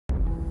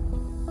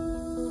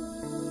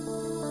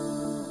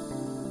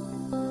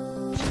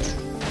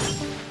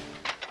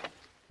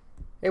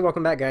Hey,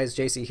 welcome back guys,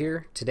 JC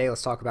here. Today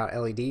let's talk about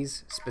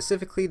LEDs,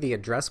 specifically the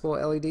addressable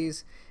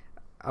LEDs.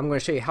 I'm going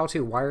to show you how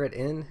to wire it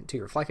in to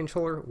your flight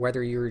controller,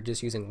 whether you're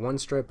just using one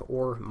strip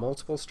or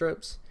multiple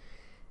strips,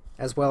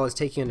 as well as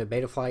take you into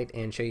Betaflight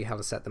and show you how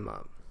to set them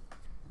up.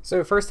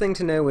 So first thing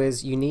to know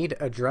is you need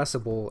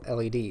addressable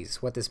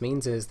LEDs. What this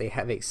means is they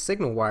have a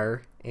signal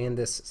wire, and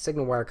this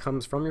signal wire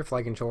comes from your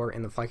flight controller,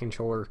 and the flight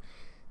controller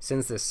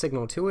sends this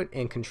signal to it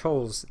and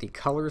controls the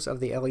colors of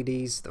the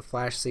LEDs, the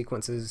flash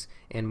sequences,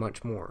 and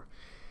much more.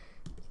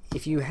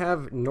 If you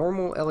have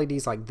normal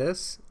LEDs like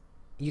this,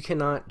 you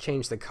cannot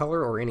change the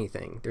color or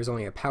anything. There's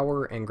only a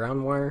power and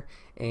ground wire,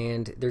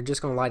 and they're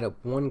just going to light up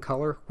one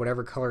color,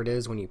 whatever color it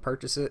is when you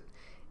purchase it,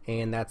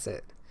 and that's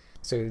it.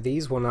 So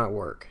these will not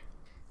work.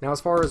 Now as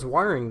far as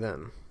wiring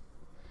them,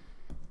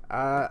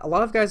 a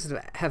lot of guys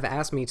have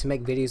asked me to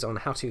make videos on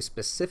how to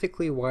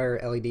specifically wire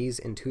LEDs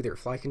into their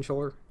flight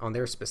controller, on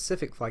their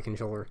specific flight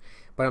controller,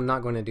 but I'm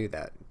not going to do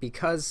that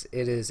because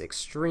it is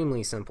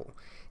extremely simple.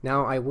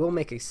 Now I will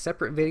make a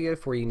separate video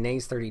for you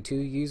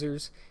NAS32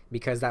 users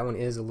because that one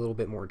is a little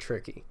bit more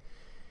tricky.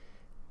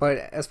 But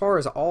as far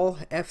as all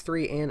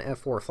F3 and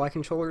F4 flight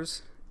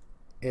controllers,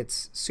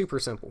 it's super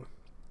simple.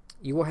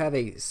 You will have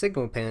a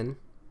signal pin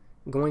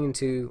going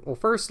into, well,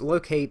 first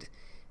locate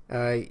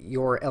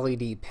your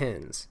LED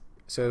pins.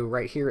 So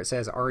right here it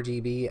says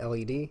RGB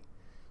LED.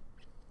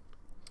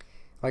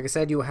 Like I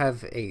said, you will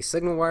have a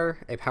signal wire,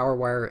 a power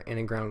wire, and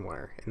a ground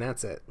wire, and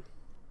that's it.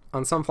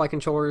 On some flight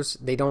controllers,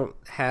 they don't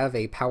have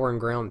a power and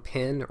ground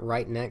pin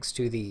right next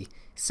to the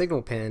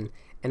signal pin,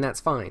 and that's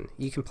fine.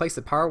 You can place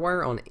the power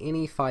wire on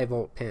any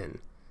 5-volt pin.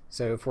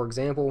 So for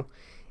example,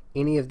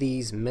 any of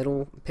these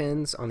middle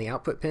pins on the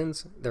output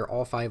pins, they're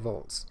all 5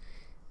 volts.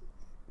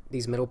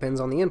 These middle pins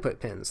on the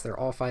input pins, they're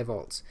all 5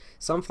 volts.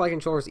 Some flight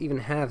controllers even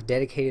have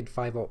dedicated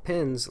 5-volt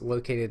pins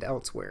located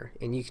elsewhere,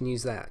 and you can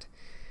use that.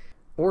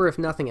 Or if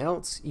nothing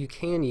else, you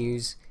can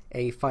use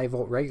a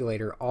 5-volt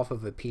regulator off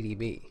of a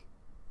PDB.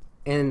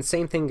 And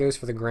same thing goes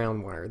for the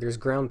ground wire. There's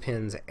ground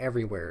pins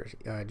everywhere.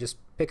 Just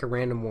pick a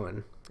random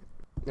one.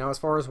 Now as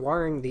far as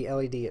wiring the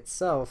LED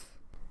itself,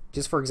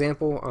 just for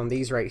example on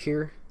these right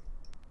here,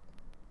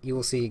 you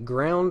will see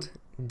ground,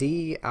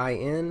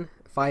 DIN,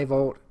 5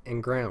 volt,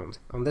 and ground.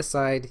 On this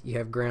side you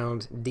have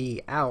ground,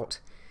 D out,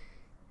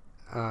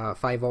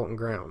 5 volt and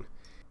ground.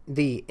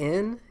 The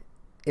in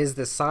is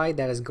the side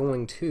that is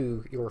going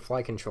to your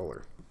flight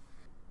controller.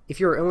 If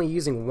you're only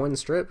using one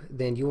strip,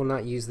 then you will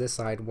not use this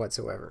side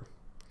whatsoever.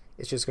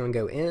 It's just going to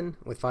go in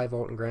with 5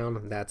 volt and ground,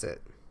 and that's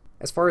it.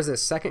 As far as the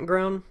second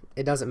ground,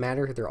 it doesn't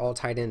matter, they're all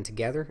tied in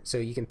together, so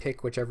you can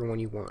pick whichever one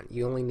you want.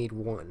 You only need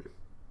one.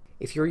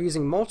 If you're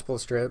using multiple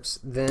strips,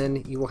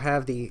 then you will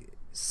have the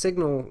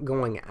signal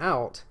going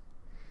out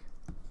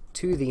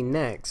to the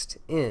next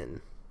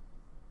in,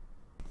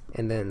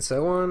 and then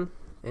so on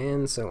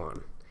and so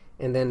on.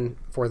 And then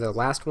for the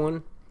last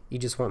one, you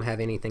just won't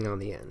have anything on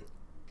the end.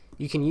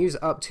 You can use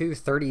up to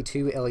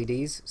 32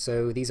 LEDs,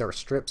 so these are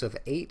strips of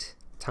 8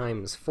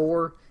 times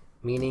 4,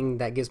 meaning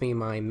that gives me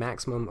my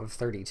maximum of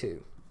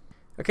 32.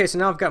 Okay, so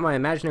now I've got my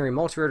imaginary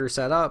multirotor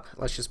set up.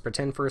 Let's just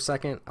pretend for a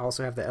second. I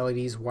also have the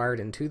LEDs wired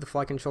into the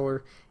flight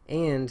controller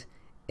and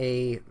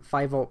a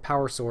 5-volt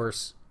power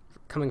source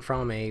coming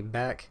from a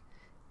BEC,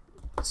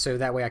 so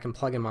that way I can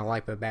plug in my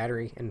LiPo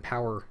battery and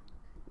power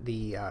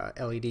the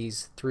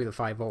LEDs through the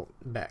 5-volt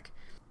BEC.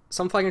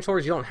 Some flight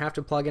controllers you don't have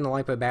to plug in a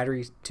LiPo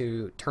battery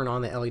to turn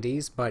on the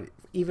LEDs, but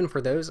even for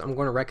those I'm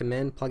going to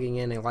recommend plugging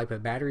in a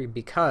LiPo battery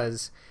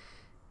because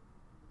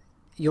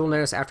you'll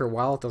notice after a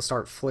while they'll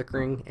start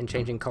flickering and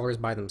changing colors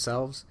by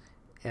themselves.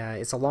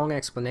 It's a long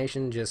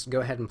explanation, just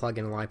go ahead and plug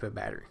in a LiPo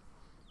battery.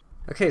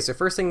 Okay, so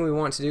first thing we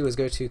want to do is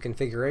go to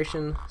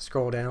configuration,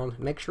 scroll down,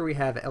 make sure we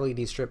have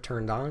LED strip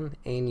turned on,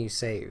 and you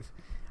save.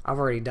 I've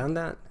already done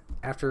that.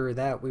 After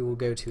that we will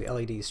go to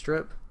LED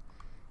strip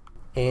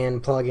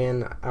and plug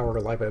in our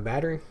LiPo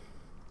battery.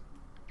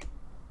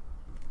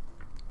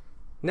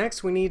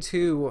 Next we need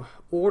to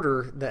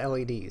order the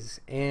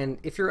LEDs, and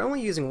if you're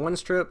only using one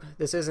strip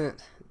this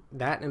isn't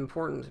that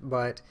important,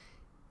 but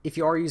if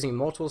you are using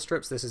multiple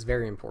strips this is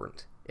very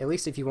important, at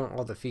least if you want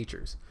all the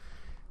features.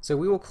 So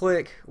we will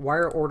click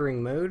wire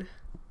ordering mode,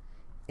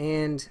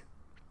 and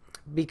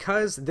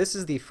because this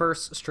is the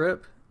first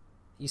strip,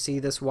 you see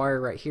this wire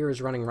right here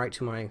is running right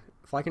to my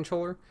flight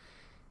controller.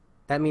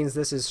 That means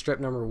this is strip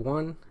number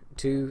 1,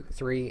 2,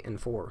 3, and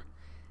 4.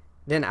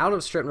 Then out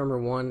of strip number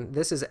 1,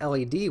 this is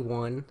LED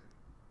 1,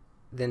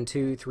 then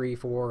 2, 3,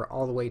 4,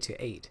 all the way to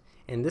 8.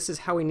 And this is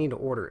how we need to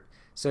order it.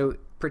 So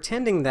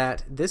pretending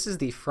that this is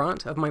the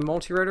front of my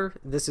multirotor,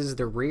 this is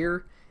the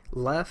rear,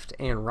 left,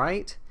 and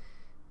right.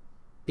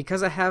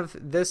 Because I have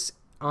this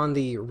on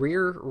the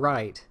rear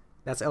right,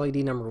 that's LED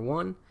number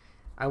 1,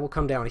 I will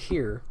come down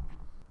here.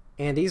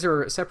 And these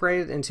are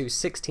separated into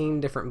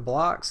 16 different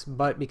blocks,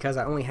 but because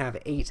I only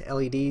have 8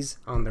 LEDs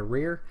on the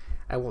rear,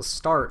 I will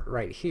start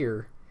right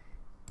here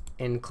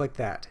and click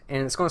that.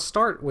 And it's going to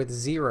start with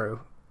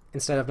 0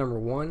 instead of number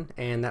 1,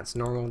 and that's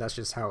normal, that's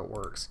just how it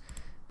works.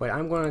 but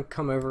I'm going to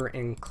come over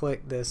and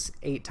click this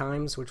 8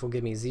 times, which will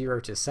give me 0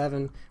 to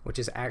 7, which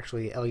is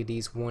actually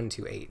LEDs 1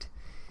 to 8.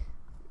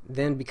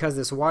 Then because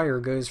this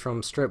wire goes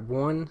from strip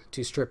 1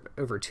 to strip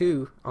over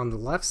 2 on the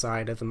left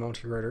side of the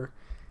multi-rotor,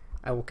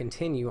 I will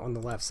continue on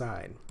the left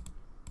side.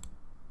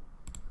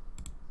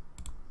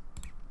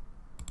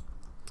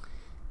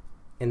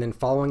 And then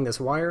following this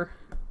wire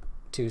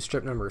to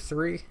strip number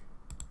 3,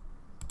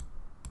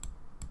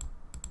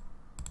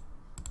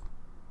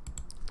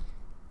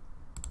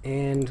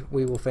 and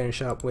we will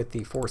finish up with the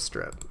 4th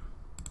strip.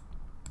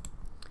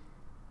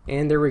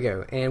 And there we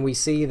go, and we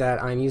see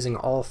that I'm using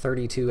all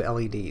 32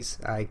 LEDs.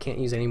 I can't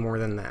use any more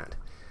than that.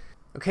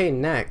 Okay,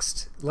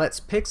 next let's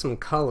pick some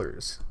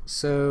colors.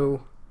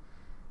 So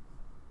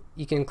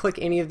you can click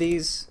any of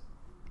these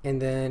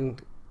and then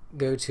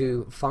go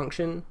to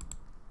function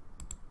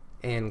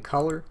and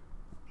color,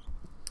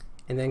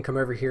 and then come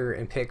over here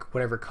and pick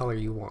whatever color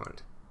you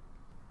want.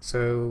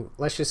 So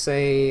let's just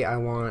say I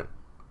want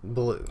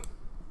blue.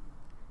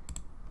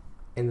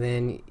 And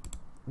then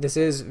this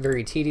is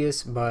very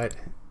tedious, but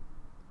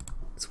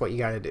it's what you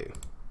got to do.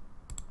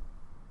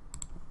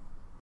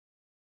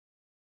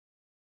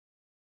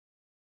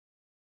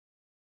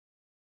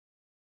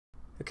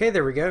 Okay,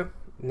 there we go.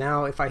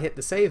 Now if I hit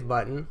the save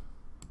button,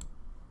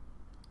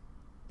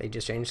 they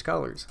just changed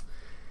colors.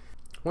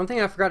 One thing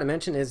I forgot to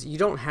mention is you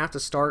don't have to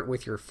start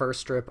with your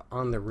first strip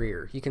on the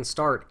rear. You can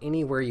start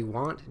anywhere you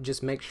want,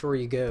 just make sure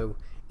you go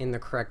in the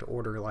correct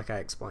order like I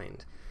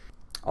explained.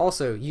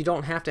 Also, you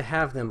don't have to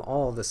have them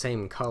all the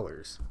same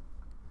colors.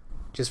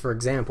 Just for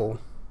example,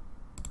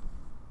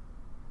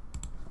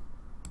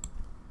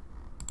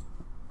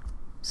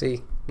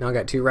 see, now I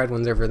got 2 red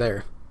ones over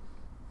there.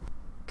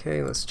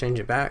 Okay, let's change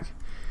it back.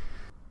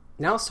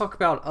 Now let's talk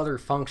about other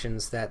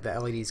functions that the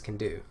LEDs can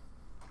do.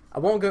 I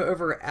won't go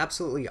over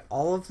absolutely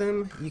all of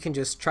them. You can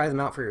just try them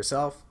out for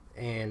yourself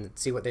and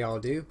see what they all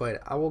do,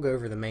 but I will go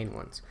over the main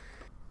ones.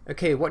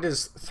 Okay, what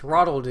does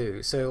throttle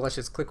do? So let's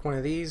just click one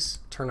of these,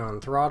 turn on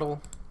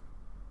throttle.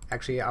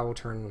 Actually, I will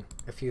turn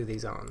a few of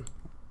these on.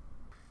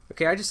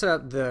 Okay, I just set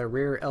up the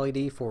rear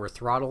LED for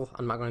throttle.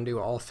 I'm not going to do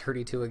all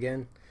 32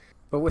 again.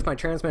 But with my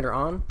transmitter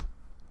on,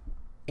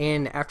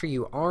 and after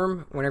you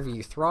arm, whenever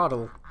you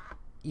throttle,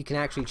 you can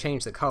actually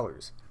change the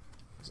colors.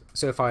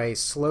 So if I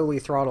slowly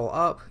throttle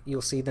up,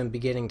 you'll see them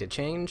beginning to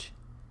change,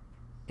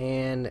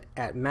 and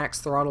at max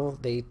throttle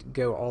they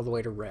go all the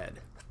way to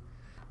red,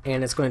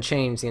 and it's going to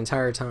change the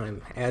entire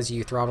time as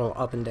you throttle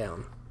up and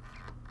down.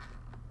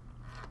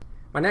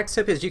 My next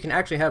tip is you can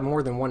actually have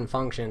more than one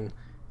function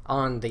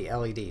on the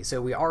LED. So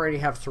we already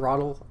have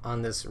throttle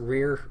on this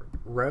rear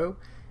row,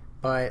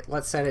 but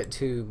let's set it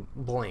to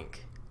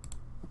blink.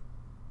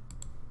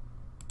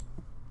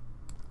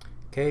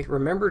 Okay,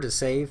 remember to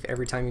save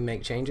every time you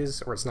make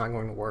changes or it's not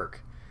going to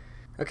work.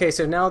 Okay,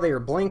 so now they are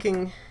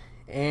blinking,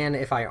 and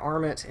if I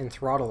arm it and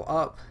throttle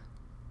up,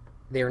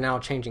 they are now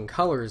changing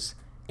colors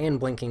and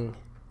blinking,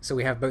 so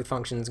we have both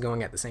functions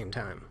going at the same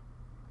time.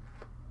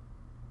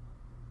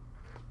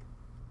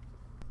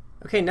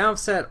 Okay, now I've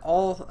set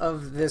all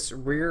of this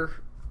rear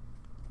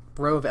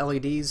row of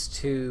LEDs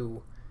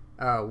to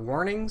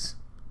warnings,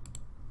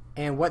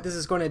 and what this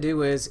is going to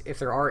do is if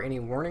there are any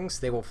warnings,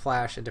 they will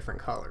flash a different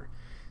color.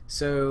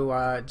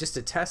 So just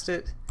to test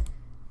it,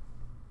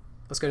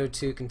 let's go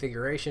to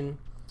configuration.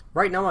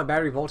 Right now my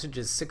battery voltage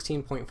is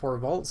 16.4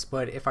 volts,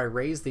 but if I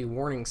raise the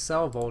warning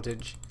cell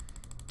voltage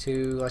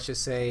to, let's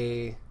just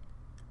say,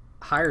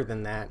 higher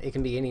than that, it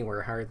can be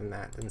anywhere higher than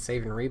that, then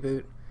save and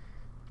reboot,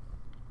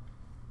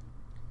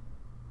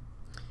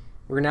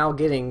 we're now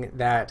getting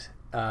that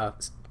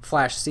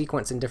flash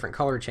sequence and different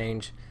color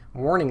change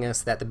warning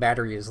us that the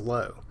battery is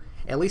low.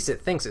 At least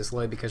it thinks it's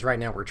low because right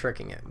now we're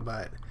tricking it,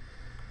 but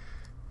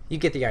you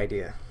get the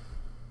idea.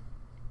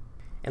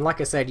 And like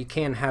I said, you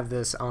can have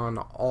this on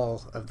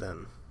all of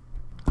them.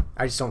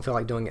 I just don't feel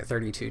like doing it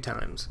 32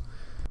 times.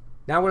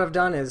 Now what I've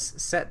done is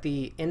set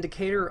the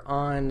indicator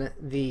on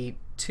the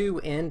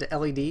 2 end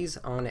LEDs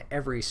on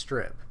every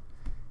strip.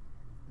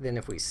 Then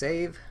if we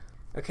save,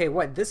 okay,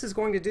 what this is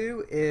going to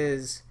do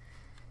is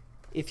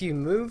if you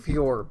move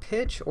your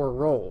pitch or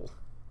roll,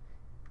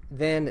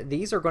 then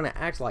these are going to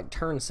act like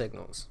turn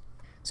signals.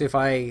 So if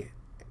I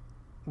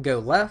go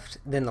left,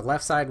 then the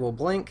left side will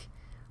blink.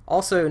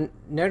 Also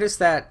notice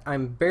that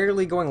I'm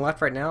barely going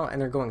left right now and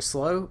they're going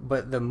slow,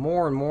 but the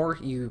more and more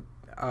you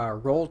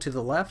roll to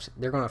the left,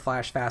 they're going to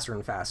flash faster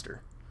and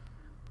faster.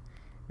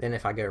 Then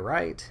if I go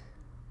right,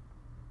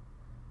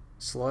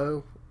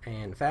 slow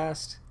and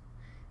fast.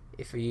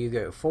 If you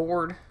go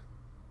forward,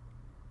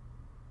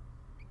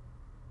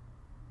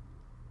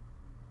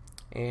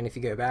 and if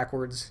you go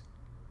backwards.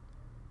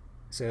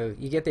 So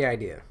you get the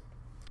idea.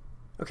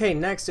 Okay,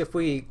 next if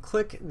we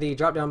click the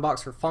drop down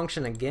box for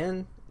function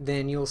again,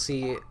 then you'll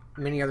see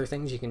many other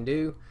things you can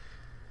do.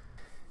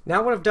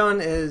 Now what I've done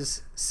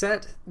is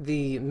set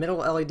the middle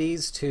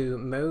LEDs to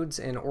modes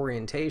and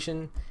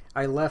orientation.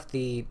 I left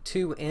the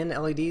 2 end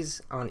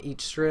LEDs on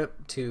each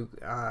strip to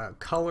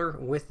color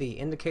with the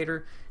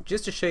indicator,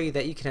 just to show you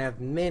that you can have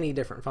many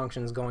different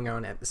functions going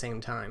on at the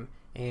same time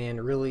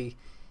and really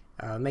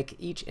make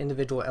each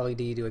individual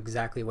LED do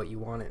exactly what you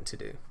want it to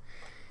do.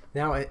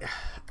 Now,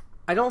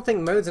 I don't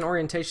think modes and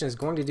orientation is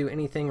going to do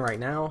anything right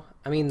now.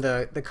 I mean,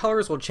 the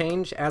colors will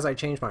change as I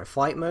change my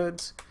flight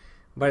modes,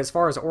 but as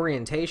far as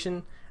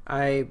orientation,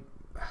 I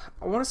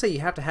want to say you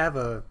have to have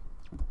a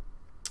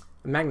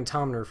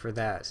magnetometer for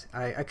that.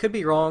 I could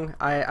be wrong.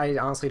 I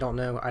honestly don't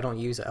know. I don't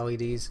use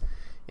LEDs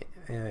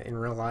in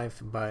real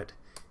life, but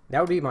that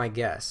would be my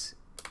guess.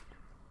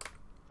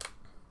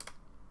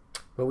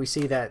 But we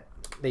see that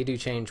they do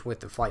change with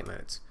the flight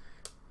modes.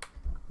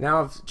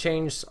 Now I've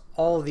changed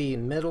all the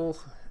middle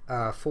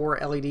 4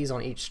 LEDs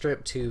on each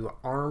strip to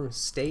arm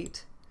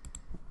state,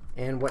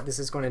 and what this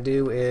is going to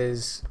do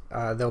is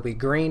they'll be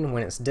green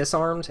when it's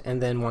disarmed,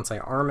 and then once I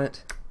arm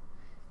it,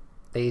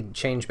 they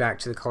change back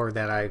to the color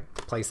that I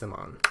place them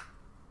on.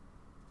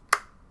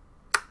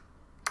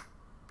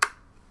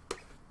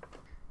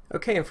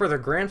 Okay, and for the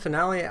grand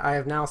finale, I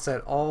have now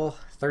set all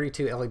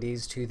 32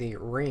 LEDs to the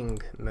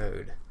ring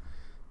mode.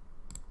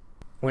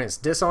 When it's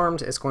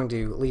disarmed, it's going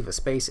to leave a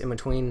space in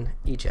between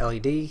each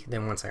LED.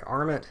 Then once I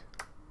arm it,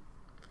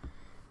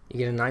 you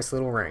get a nice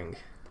little ring.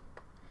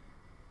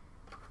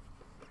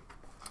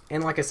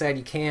 And like I said,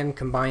 you can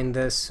combine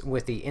this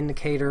with the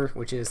indicator,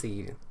 which is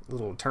the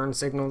little turn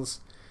signals.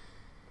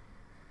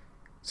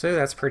 So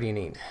that's pretty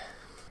neat.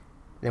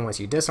 Then once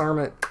you disarm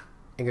it,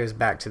 it goes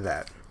back to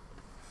that.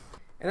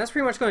 And that's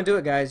pretty much going to do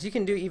it, guys. You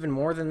can do even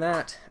more than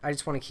that. I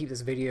just want to keep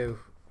this video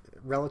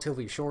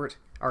relatively short.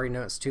 I already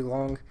know it's too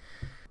long.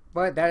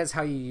 But that is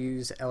how you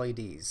use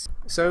LEDs.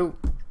 So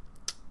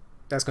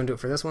that's going to do it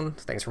for this one.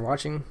 Thanks for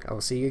watching. I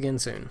will see you again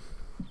soon.